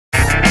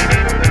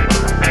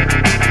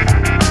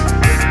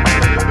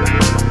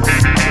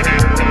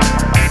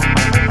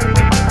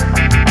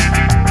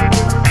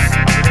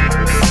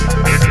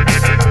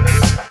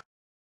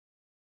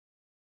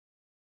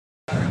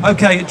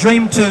Okay,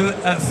 Dream 2,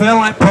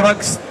 Fairlight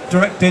products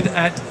directed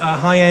at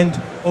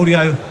high-end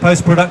audio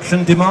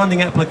post-production,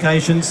 demanding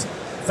applications.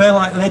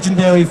 Fairlight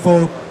legendary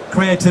for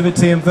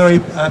creativity and very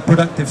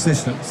productive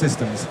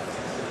systems.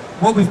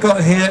 What we've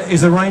got here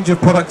is a range of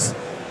products.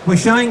 We're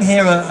showing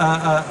here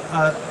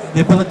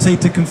the ability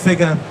to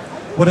configure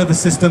whatever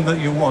system that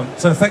you want.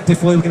 So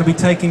effectively we're going to be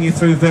taking you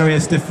through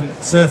various different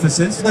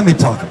surfaces. Let me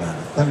talk about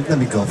it. Let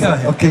me go for it. Go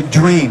ahead. Okay,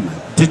 Dream,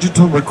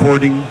 digital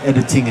recording,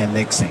 editing, and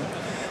mixing.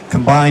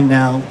 Combined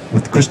now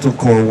with Crystal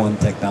Core 1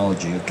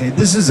 technology. Okay,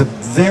 this is a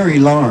very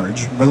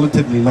large,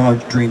 relatively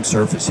large Dream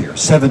surface here,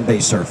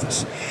 7-bay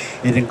surface.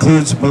 It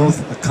includes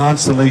both a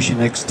Constellation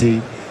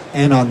XT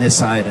and on this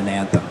side an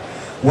Anthem.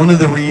 One of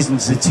the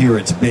reasons it's here,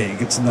 it's big,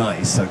 it's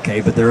nice,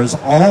 okay, but there is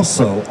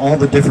also all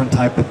the different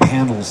type of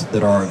panels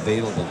that are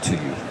available to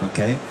you,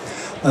 okay.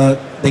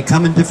 They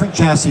come in different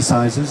chassis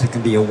sizes. It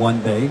can be a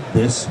 1-bay,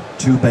 this,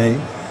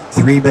 2-bay,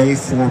 3-bay,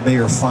 4-bay,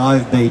 or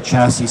 5-bay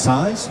chassis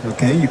size.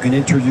 Okay, you can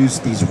introduce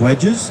these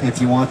wedges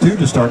if you want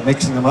to start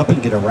mixing them up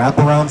and get a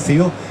wraparound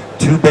feel.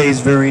 2-bay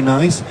is very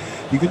nice.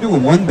 You can do a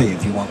 1-bay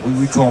if you want.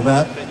 We call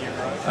that.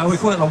 We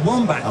call it a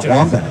wombat. A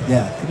wombat,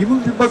 yeah. Can you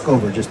move your book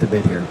over just a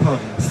bit here?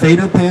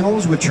 Fader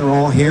panels, which are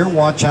all here.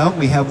 Watch out.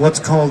 We have what's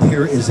called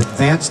here is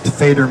advanced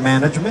fader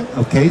management.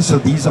 Okay, so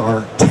these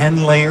are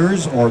 10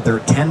 layers, or they're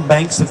 10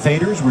 banks of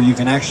faders where you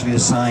can actually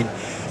assign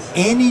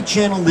any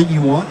channel that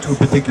you want to a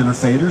particular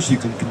fader, so you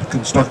can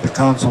construct the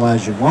console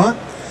as you want.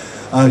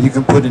 You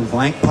can put in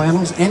blank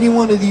panels. Any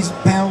one of these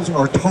panels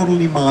are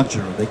totally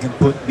modular. They can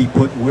be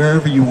put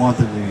wherever you want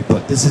them to be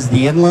put. This is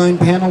the inline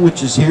panel,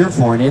 which is here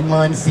for an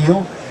inline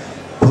feel.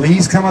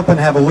 Please come up and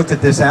have a look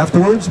at this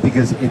afterwards,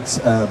 because it's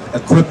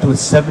equipped with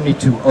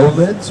 72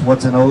 OLEDs.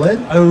 What's an OLED?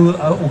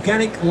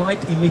 Organic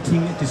light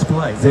emitting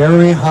display.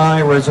 Very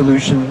high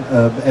resolution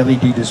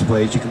LED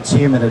displays. You can see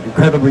them at an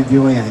incredibly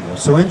viewing angle.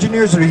 So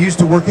engineers that are used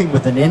to working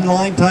with an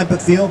inline type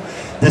of feel,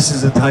 this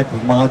is the type of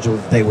module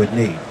that they would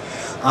need.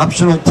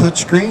 Optional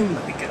touchscreen.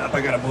 Let me get up.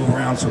 I got to move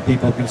around so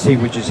people can see,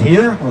 which is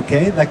here.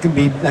 Okay, that can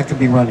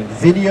be running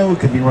video. It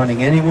could be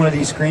running any one of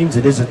these screens.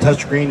 It is a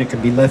touchscreen. It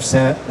can be left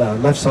side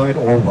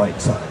or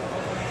right side.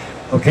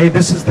 Okay,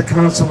 this is the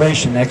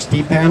Constellation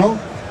XT panel,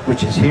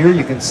 which is here.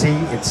 You can see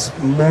it's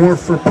more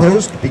for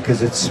post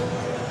because it's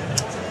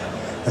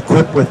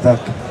equipped with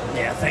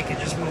yeah, thank you.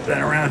 Just move that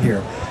around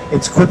here.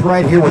 It's equipped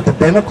right here with the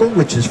binnacle,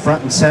 which is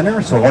front and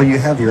center. So all you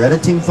have your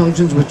editing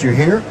functions, which are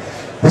here.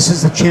 This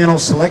is the channel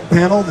select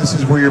panel. This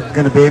is where you're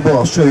going to be able,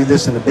 I'll show you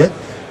this in a bit,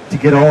 to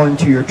get all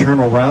into your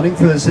internal routing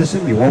for the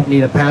system. You won't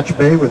need a patch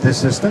bay with this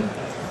system.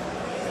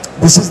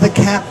 This is the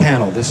cap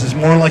panel. This is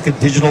more like a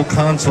digital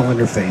console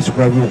interface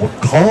where we will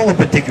call a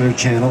particular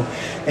channel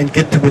and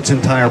get to its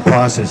entire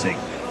processing.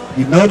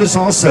 You notice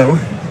also,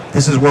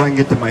 this is where I can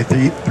get to my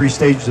three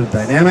stages of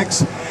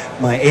dynamics,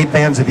 my 8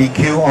 bands of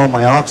EQ, all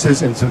my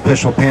auxes, and some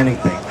special panning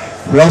thing.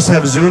 We also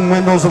have zoom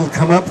windows that will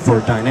come up for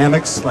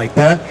dynamics like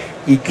that.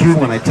 EQ,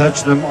 when I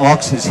touch them,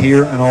 aux is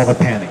here, and all the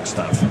panning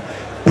stuff.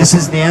 This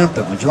is the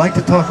Anthem. Would you like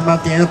to talk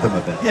about the Anthem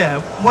a bit?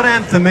 Yeah, what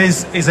Anthem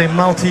is a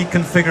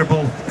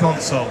multi-configurable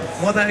console.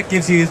 What that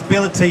gives you is the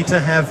ability to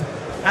have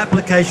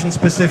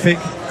application-specific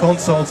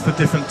consoles for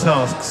different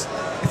tasks.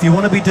 If you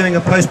want to be doing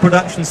a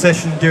post-production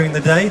session during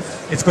the day,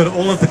 it's got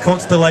all of the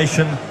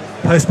Constellation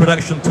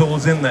post-production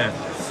tools in there.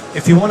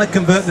 If you want to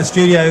convert the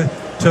studio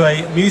to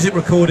a music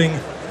recording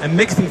and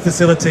mixing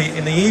facility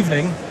in the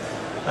evening,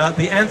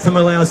 the Anthem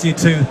allows you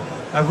to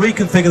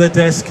reconfigure the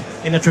desk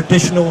in a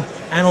traditional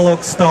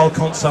analog style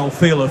console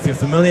feel. If you're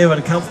familiar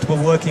and comfortable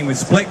working with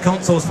split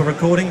consoles for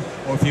recording,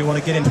 or if you want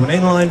to get into an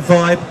inline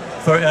vibe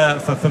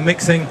for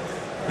mixing,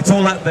 it's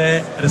all out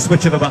there at a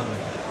switch of a button.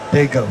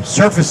 There you go.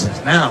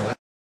 Surfaces now.